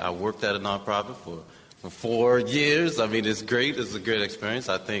nonprofits. I worked at a nonprofit for 4 years. I mean, it's great. It's a great experience.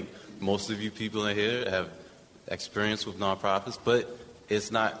 I think most of you people in here have experience with nonprofits, but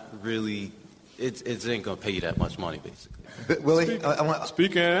it's not really, it ain't going to pay you that much money, basically. But Willie,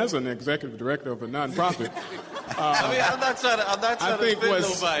 speaking as an executive director of a nonprofit, I'm not trying to I think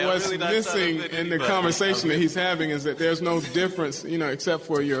what's really missing in the conversation that he's having is that there's no difference, except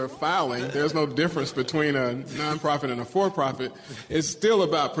for your filing. There's no difference between a nonprofit and a for-profit. It's still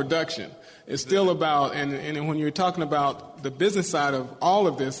about production. It's still about, and when you're talking about the business side of all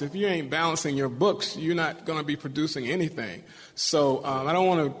of this, if you ain't balancing your books, you're not going to be producing anything. So I don't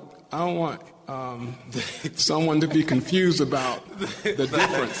want someone to be confused about the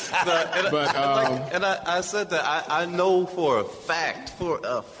difference. I said that I know for a fact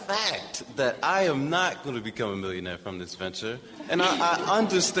that I am not going to become a millionaire from this venture, and I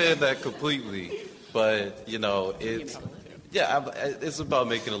understand that completely. But it's about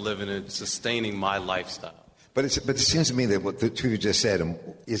making a living and sustaining my lifestyle. But it seems to me that what the two of you just said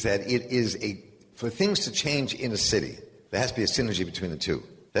is that it is for things to change in a city, there has to be a synergy between the two.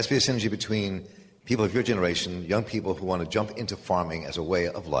 There has to be a synergy between people of your generation, young people who want to jump into farming as a way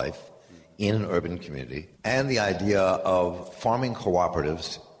of life in an urban community, and the idea of farming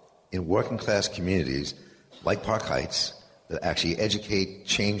cooperatives in working-class communities like Park Heights that actually educate,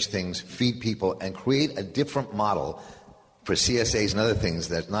 change things, feed people, and create a different model for CSAs and other things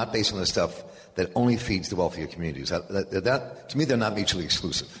that's not based on the stuff that only feeds the wealthier communities. That, to me, they're not mutually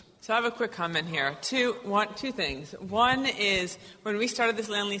exclusive. So I have a quick comment here. Two things. One is when we started this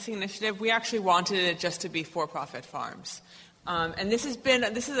land leasing initiative, we actually wanted it just to be for-profit farms. And this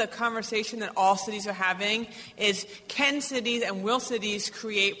is a conversation that all cities are having, is can cities and will cities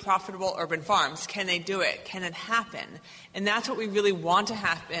create profitable urban farms? Can they do it? Can it happen? And that's what we really want to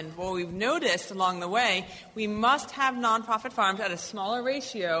happen. What we've noticed along the way, we must have nonprofit farms at a smaller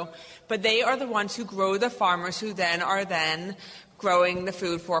ratio, but they are the ones who grow the farmers who are growing the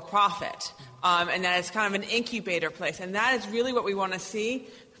food for profit. And that is kind of an incubator place. And that is really what we want to see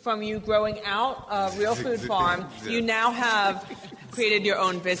from you growing out a real food farm. You now have created your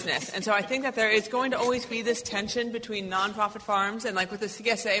own business. And so I think that there is going to always be this tension between nonprofit farms and, like with the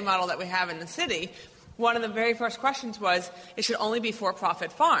CSA model that we have in the city, one of the very first questions was, it should only be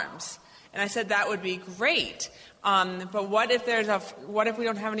for-profit farms. And I said that would be great. But what if we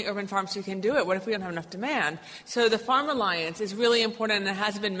don't have any urban farms who can do it? What if we don't have enough demand? So the Farm Alliance is really important, and it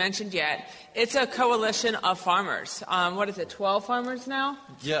hasn't been mentioned yet. It's a coalition of farmers. 12 farmers now?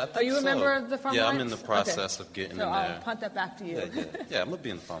 Yeah, I think Are you a member of the Farm Alliance? Yeah, I'm in the process of getting in there. I'll punt that back to you. Yeah, I'm going to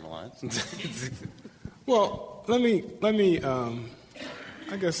be in the Farm Alliance. Well, let me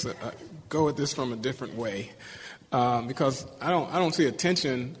I guess go at this from a different way. Because I don't see a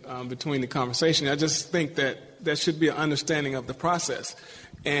tension between the conversation. I just think that there should be an understanding of the process,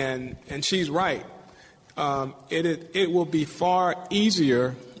 and she's right. It will be far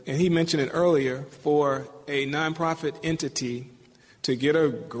easier, and he mentioned it earlier, for a nonprofit entity to get a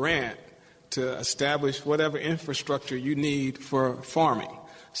grant to establish whatever infrastructure you need for farming.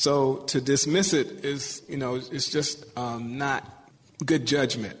 So to dismiss it is, it's just not good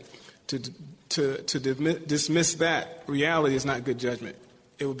judgment. To dismiss that reality is not good judgment.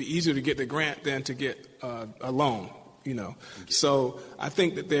 It would be easier to get the grant than to get a loan, So I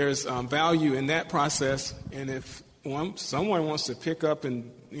think that there's value in that process, and if someone wants to pick up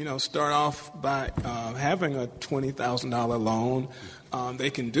and start off by having a $20,000 loan, they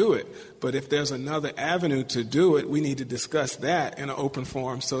can do it. But if there's another avenue to do it, we need to discuss that in an open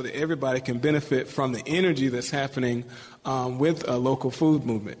forum so that everybody can benefit from the energy that's happening with a local food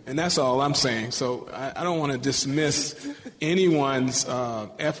movement. And that's all I'm saying. So I don't want to dismiss anyone's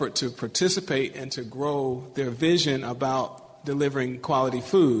effort to participate and to grow their vision about delivering quality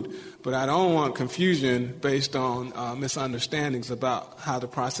food. But I don't want confusion based on misunderstandings about how the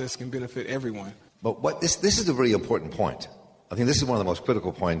process can benefit everyone. But this is a very important point. I think this is one of the most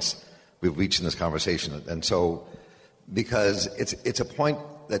critical points we've reached in this conversation. And so, because it's a point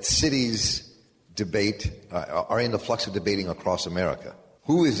that cities debate, are in the flux of debating across America.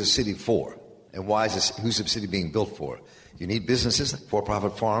 Who is a city for? And who's the city being built for? You need businesses,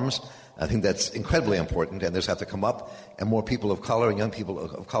 for-profit farms. I think that's incredibly important, and those have to come up, and more people of color and young people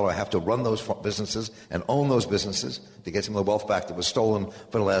of color have to run those businesses and own those businesses to get some of the wealth back that was stolen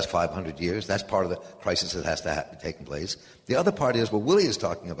for the last 500 years. That's part of the crisis that has to be taking place. The other part is what Willie is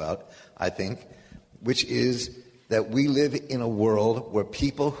talking about, I think, which is that we live in a world where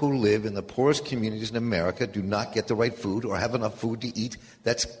people who live in the poorest communities in America do not get the right food or have enough food to eat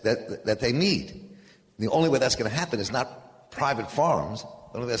that they need. The only way that's going to happen is not private farms.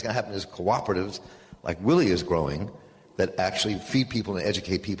 The only way that's going to happen is cooperatives like Willie is growing that actually feed people and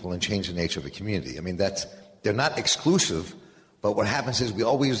educate people and change the nature of a community. I mean, they're not exclusive, but what happens is we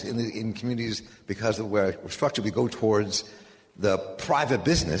always, in communities, because of where we're structured, we go towards the private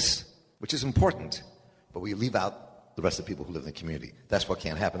business, which is important, but we leave out the rest of the people who live in the community. That's what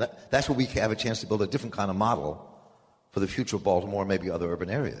can't happen. That's where we have a chance to build a different kind of model for the future of Baltimore and maybe other urban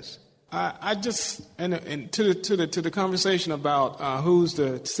areas. I just, and to the conversation about who's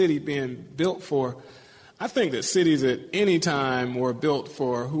the city being built for, I think that cities at any time were built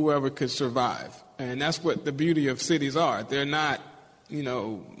for whoever could survive. And that's what the beauty of cities are. They're not,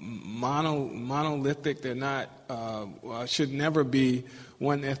 monolithic. They're not, should never be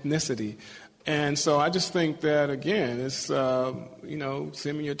one ethnicity. And so I just think that, again, it's, send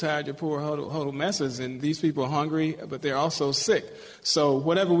me you're tired, you're poor, huddle messes, and these people are hungry, but they're also sick. So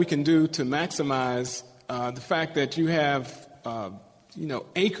whatever we can do to maximize the fact that you have,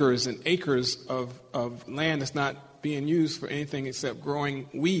 acres and acres of land that's not being used for anything except growing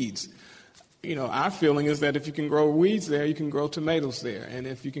weeds. Our feeling is that if you can grow weeds there, you can grow tomatoes there. And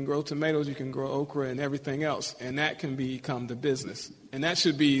if you can grow tomatoes, you can grow okra and everything else. And that can become the business. And that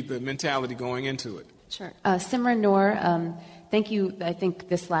should be the mentality going into it. Sure. Simran Noor, thank you. I think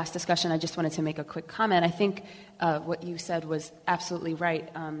this last discussion, I just wanted to make a quick comment. I think what you said was absolutely right.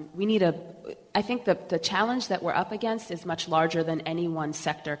 I think the challenge that we're up against is much larger than any one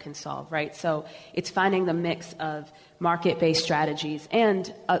sector can solve, right? So it's finding the mix of market-based strategies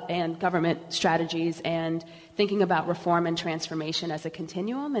and government strategies and thinking about reform and transformation as a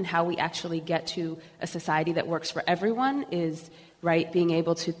continuum and how we actually get to a society that works for everyone is, right, being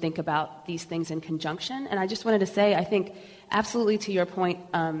able to think about these things in conjunction. And I just wanted to say, I think absolutely to your point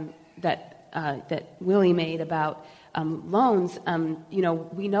that Willie made about loans,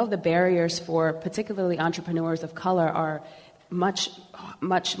 we know the barriers for particularly entrepreneurs of color are much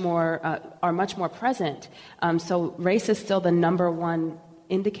more present. So race is still the number one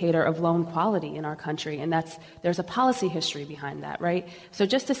indicator of loan quality in our country, and there's a policy history behind that, right? So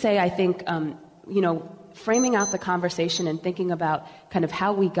just to say, I think framing out the conversation and thinking about kind of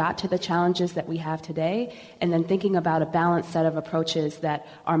how we got to the challenges that we have today, and then thinking about a balanced set of approaches that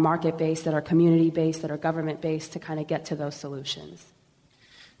are market-based, that are community-based, that are government-based to kind of get to those solutions.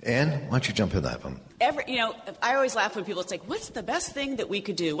 Anne, why don't you jump in that one? I always laugh when people say, what's the best thing that we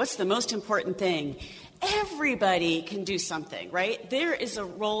could do? What's the most important thing? Everybody can do something, right? There is a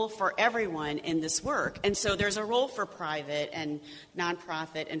role for everyone in this work. And so there's a role for private and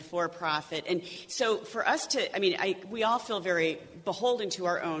nonprofit and for-profit. And so for us we all feel very beholden to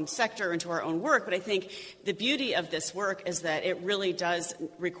our own sector and to our own work. But I think the beauty of this work is that it really does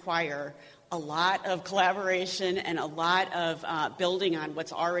require a lot of collaboration and a lot of building on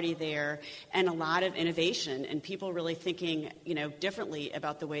what's already there and a lot of innovation and people really thinking, differently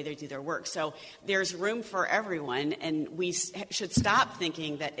about the way they do their work. So there's room for everyone, and we should stop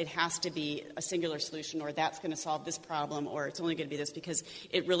thinking that it has to be a singular solution or that's going to solve this problem or it's only going to be this, because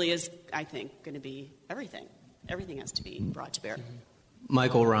it really is, I think, going to be everything. Everything has to be brought to bear. Mm-hmm.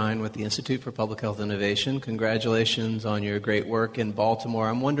 Michael Ryan with the Institute for Public Health Innovation. Congratulations on your great work in Baltimore.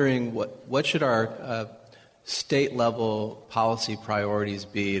 I'm wondering what should our state-level policy priorities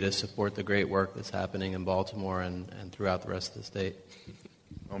be to support the great work that's happening in Baltimore and throughout the rest of the state?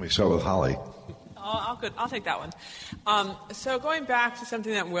 Let me start with Holly. I'll take that one. So going back to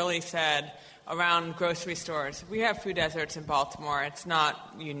something that Willie said around grocery stores, we have food deserts in Baltimore. It's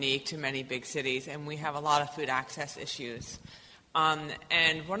not unique to many big cities, and we have a lot of food access issues.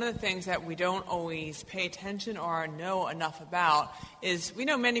 And one of the things that we don't always pay attention or know enough about is we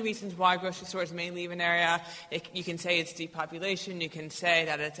know many reasons why grocery stores may leave an area. You can say it's depopulation. You can say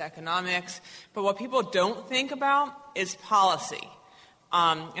that it's economics. But what people don't think about is policy.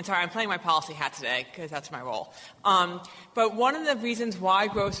 And sorry, I'm playing my policy hat today because that's my role. But one of the reasons why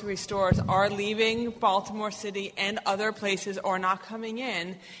grocery stores are leaving Baltimore City and other places or not coming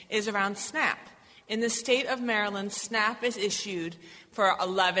in is around SNAP. In the state of Maryland, SNAP is issued for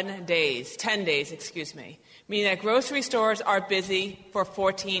 10 days, meaning that grocery stores are busy for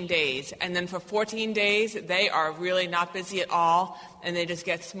 14 days. And then for 14 days, they are really not busy at all, and they just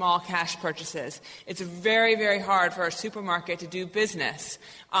get small cash purchases. It's very, very hard for a supermarket to do business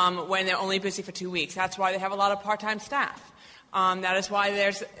when they're only busy for 2 weeks. That's why they have a lot of part-time staff. That is why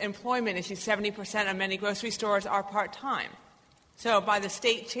there's employment issues. 70% of many grocery stores are part-time. So by the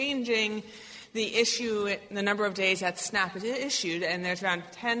state changing the number of days that SNAP is issued, and there's around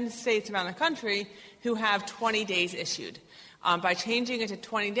 10 states around the country who have 20 days issued. By changing it to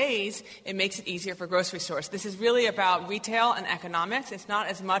 20 days, it makes it easier for grocery stores. This is really about retail and economics. It's not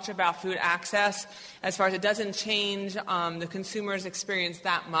as much about food access as far as it doesn't change the consumer's experience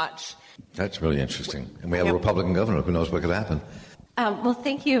that much. That's really interesting. And we have a Republican governor. Who knows what could happen? Well,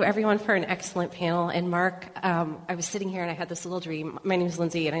 thank you, everyone, for an excellent panel. And Mark, I was sitting here and I had this little dream. My name is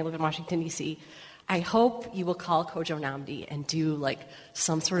Lindsay, and I live in Washington, D.C. I hope you will call Kojo Nnamdi and do, like,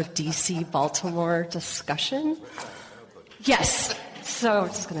 some sort of D.C.-Baltimore discussion. Yes. So I'm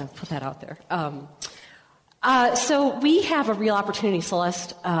just going to put that out there. So we have a real opportunity.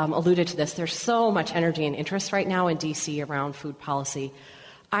 Celeste alluded to this. There's so much energy and interest right now in D.C. around food policy.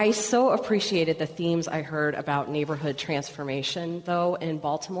 I so appreciated the themes I heard about neighborhood transformation, though, in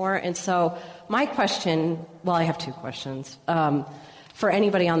Baltimore. And so my question, well, I have two questions for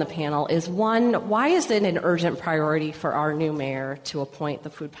anybody on the panel, is one, why is it an urgent priority for our new mayor to appoint the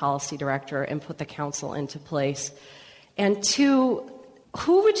food policy director and put the council into place? And two,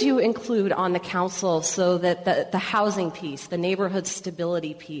 who would you include on the council so that the housing piece, the neighborhood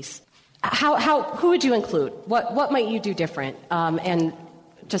stability piece, who would you include? What might you do different? And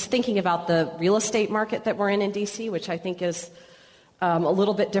just thinking about the real estate market that we're in D.C., which I think is a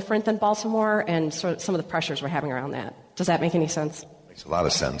little bit different than Baltimore, and sort of some of the pressures we're having around that. Does that make any sense? Makes a lot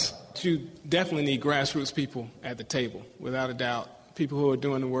of sense. You definitely need grassroots people at the table, without a doubt, people who are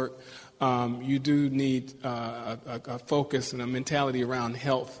doing the work. You do need a focus and a mentality around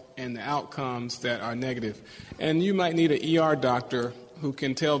health and the outcomes that are negative. And you might need an ER doctor who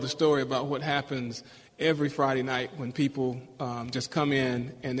can tell the story about what happens every Friday night when people just come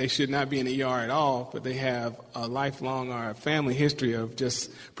in and they should not be in the ER at all, but they have a lifelong or a family history of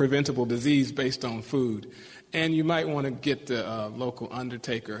just preventable disease based on food. And you might want to get the local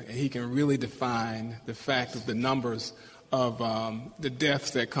undertaker, and he can really define the fact of the numbers of the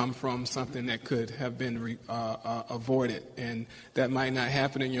deaths that come from something that could have been avoided. And that might not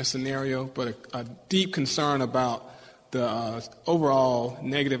happen in your scenario, but a deep concern about the overall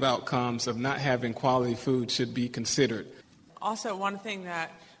negative outcomes of not having quality food should be considered. Also, one thing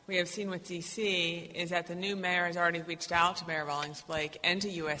that we have seen with D.C. is that the new mayor has already reached out to Mayor Rawlings Blake and to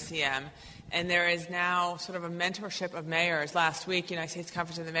USCM, and there is now sort of a mentorship of mayors. Last week, United States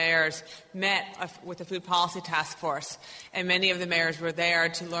Conference of the Mayors met with the Food Policy Task Force, and many of the mayors were there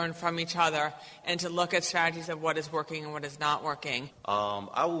to learn from each other and to look at strategies of what is working and what is not working.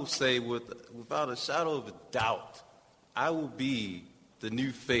 I will say without a shadow of a doubt, I will be the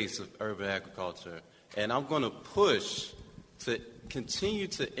new face of urban agriculture, and I'm going to push to continue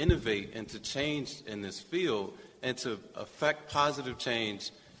to innovate and to change in this field and to affect positive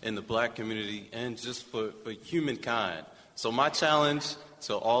change in the black community and just for humankind. So my challenge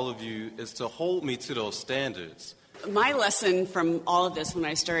to all of you is to hold me to those standards. My lesson from all of this when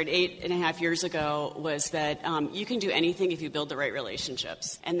I started 8.5 years ago was that you can do anything if you build the right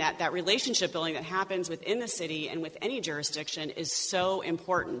relationships. And that relationship building that happens within the city and with any jurisdiction is so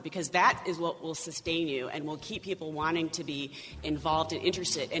important, because that is what will sustain you and will keep people wanting to be involved and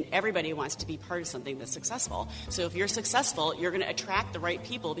interested. And everybody wants to be part of something that's successful. So if you're successful, you're going to attract the right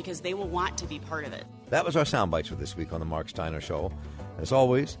people because they will want to be part of it. That was our Soundbites for this week on The Marc Steiner Show. As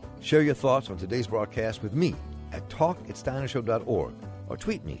always, share your thoughts on today's broadcast with me at talk@steinershow.org or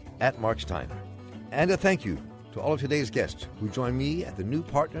tweet me at Marc Steiner. And a thank you to all of today's guests who joined me at the New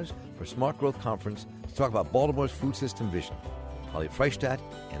Partners for Smart Growth Conference to talk about Baltimore's food system vision. Holly Freistadt,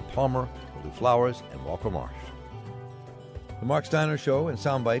 Ann Palmer, Lou Flowers, and Walker Marsh. The Marc Steiner Show and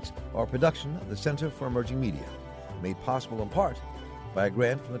Soundbites are a production of the Center for Emerging Media, made possible in part by a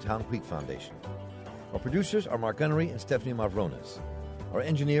grant from the Town Creek Foundation. Our producers are Mark Gunnery and Stephanie Mavronis. Our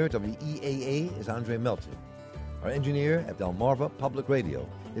engineer at WEAA is Andre Melton. Our engineer at Delmarva Public Radio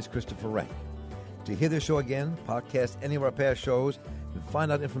is Christopher Rank. To hear this show again, podcast any of our past shows, and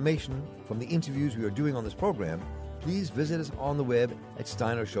find out information from the interviews we are doing on this program, please visit us on the web at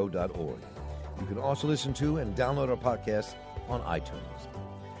steinershow.org. You can also listen to and download our podcasts on iTunes.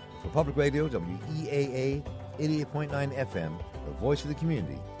 For Public Radio, WEAA 88.9 FM, the voice of the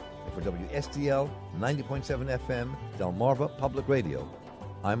community, and for WSDL 90.7 FM, Delmarva Public Radio,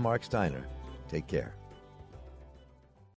 I'm Marc Steiner. Take care.